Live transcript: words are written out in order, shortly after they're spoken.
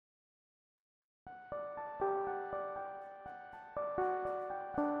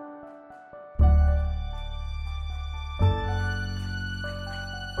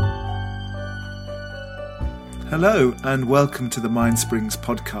Hello and welcome to the Mindsprings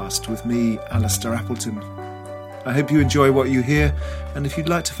podcast with me, Alistair Appleton. I hope you enjoy what you hear, and if you'd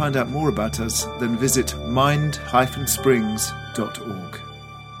like to find out more about us, then visit mind-springs.org.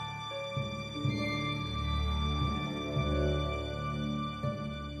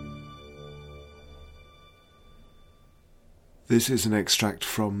 This is an extract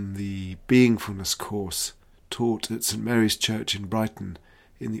from the Beingfulness course taught at St Mary's Church in Brighton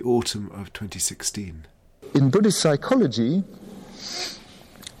in the autumn of 2016. In Buddhist psychology,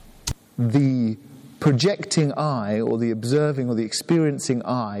 the projecting I, or the observing or the experiencing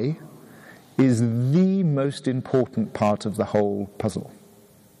I, is the most important part of the whole puzzle.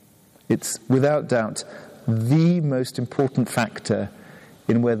 It's, without doubt, the most important factor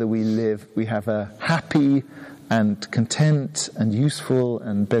in whether we have a happy and content and useful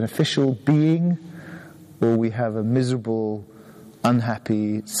and beneficial being, or we have a miserable,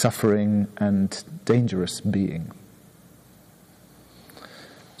 unhappy, suffering and dangerous being.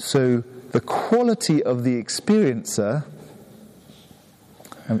 So the quality of the experiencer,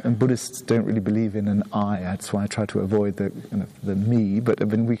 and Buddhists don't really believe in an I, that's why I try to avoid the me, but I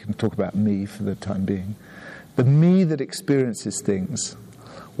mean, we can talk about me for the time being. The me that experiences things,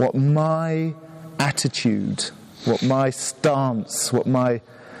 what my attitude, what my stance, what my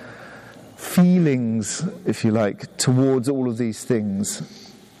feelings, if you like, towards all of these things,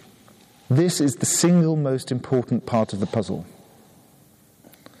 this is the single most important part of the puzzle.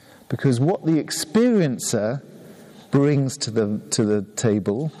 Because what the experiencer brings to the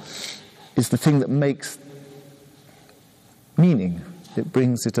table is the thing that makes meaning. It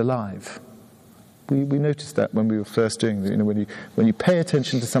brings it alive. We noticed that when we were first doing it. When you pay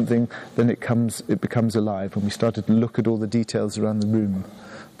attention to something, then it becomes alive. When we started to look at all the details around the room,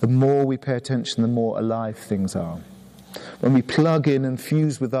 the more we pay attention, the more alive things are. When we plug in and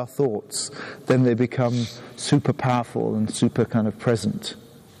fuse with our thoughts, then they become super powerful and super kind of present,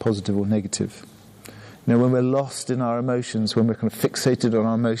 positive or negative. When we're lost in our emotions, when we're kind of fixated on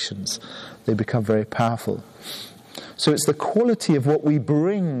our emotions, they become very powerful. So it's the quality of what we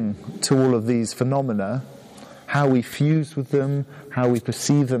bring to all of these phenomena, how we fuse with them, how we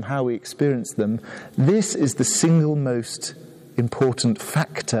perceive them, how we experience them. This is the single most important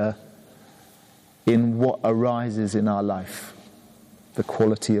factor in what arises in our life, the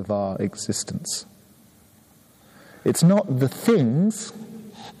quality of our existence. It's not the things,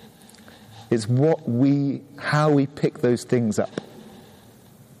 it's how we pick those things up.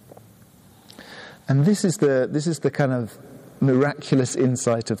 And this is the kind of miraculous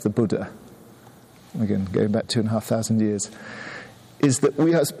insight of the Buddha, again going back 2,500 years, is that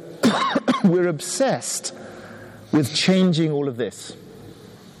we're obsessed with changing all of this.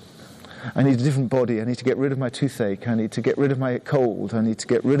 I need a different body, I need to get rid of my toothache, I need to get rid of my cold, I need to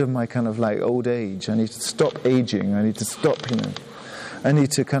get rid of my kind of like old age, I need to stop aging, I need to stop, I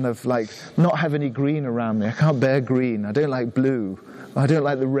need to kind of like not have any green around me, I can't bear green, I don't like blue, I don't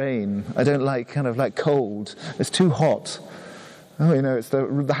like the rain, I don't like kind of like cold, it's too hot. Oh, it's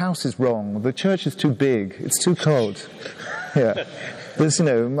the house is wrong, the church is too big, it's too cold. Yeah. There's,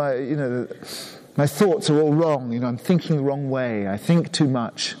 my thoughts are all wrong, I'm thinking the wrong way, I think too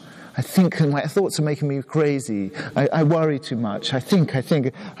much. I think my thoughts are making me crazy. I worry too much. I think I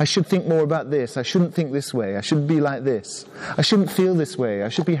should think more about this. I shouldn't think this way. I shouldn't be like this. I shouldn't feel this way. I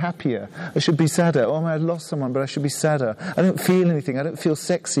should be happier. I should be sadder. Oh, I lost someone, but I should be sadder. I don't feel anything. I don't feel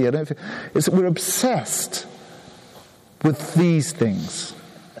sexy. We're obsessed with these things.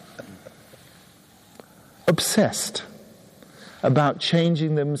 Obsessed about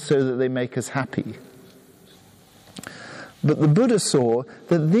changing them so that they make us happy. But the Buddha saw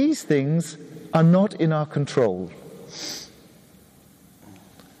that these things are not in our control.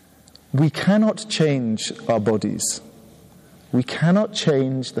 We cannot change our bodies. We cannot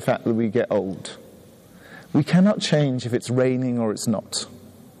change the fact that we get old. We cannot change if it's raining or it's not.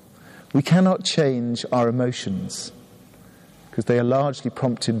 We cannot change our emotions because they are largely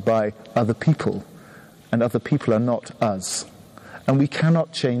prompted by other people, and other people are not us. And we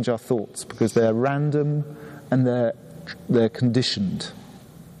cannot change our thoughts because they are random and they're conditioned.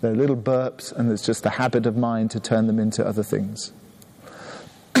 They're little burps, and there's just the habit of mind to turn them into other things.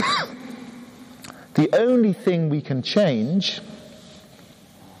 The only thing we can change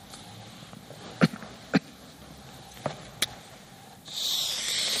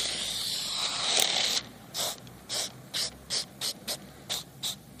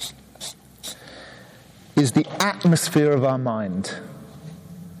is the atmosphere of our mind.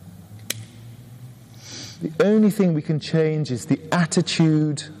 The only thing we can change is the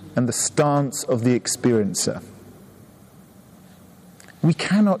attitude and the stance of the experiencer. We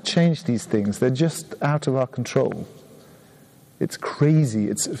cannot change these things. They're just out of our control. It's crazy.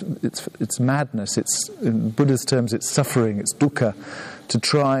 It's madness. It's, in Buddha's terms, it's suffering. It's dukkha, to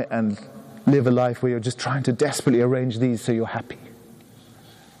try and live a life where you're just trying to desperately arrange these so you're happy.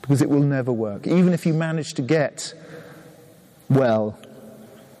 Because it will never work. Even if you manage to get, well,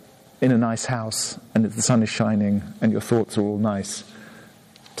 in a nice house and the sun is shining and your thoughts are all nice,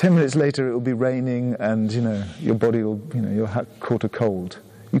 10 minutes later it will be raining and, your body will, you'll have caught a cold.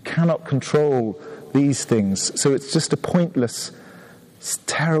 You cannot control these things. So it's just a pointless,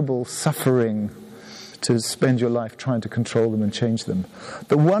 terrible suffering to spend your life trying to control them and change them.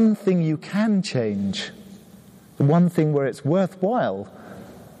 The one thing you can change, the one thing where it's worthwhile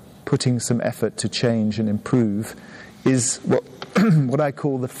putting some effort to change and improve, is what I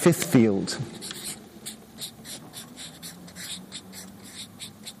call the fifth field.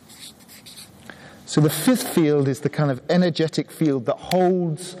 So the fifth field is the kind of energetic field that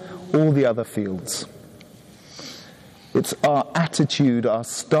holds all the other fields. It's our attitude, our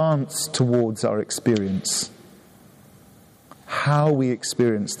stance towards our experience. How we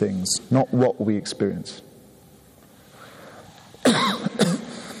experience things, not what we experience.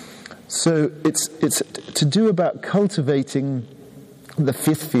 So it's to do about cultivating the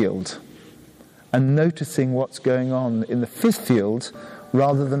fifth field and noticing what's going on in the fifth field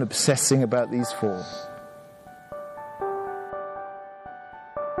rather than obsessing about these four.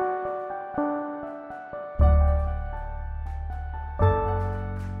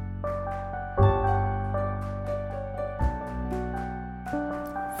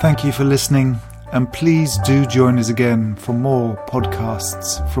 Thank you for listening, and please do join us again for more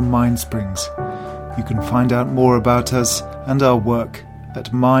podcasts from Mindsprings. You can find out more about us and our work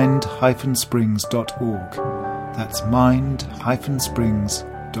at mind-springs.org. That's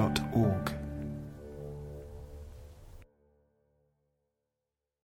mind-springs.org.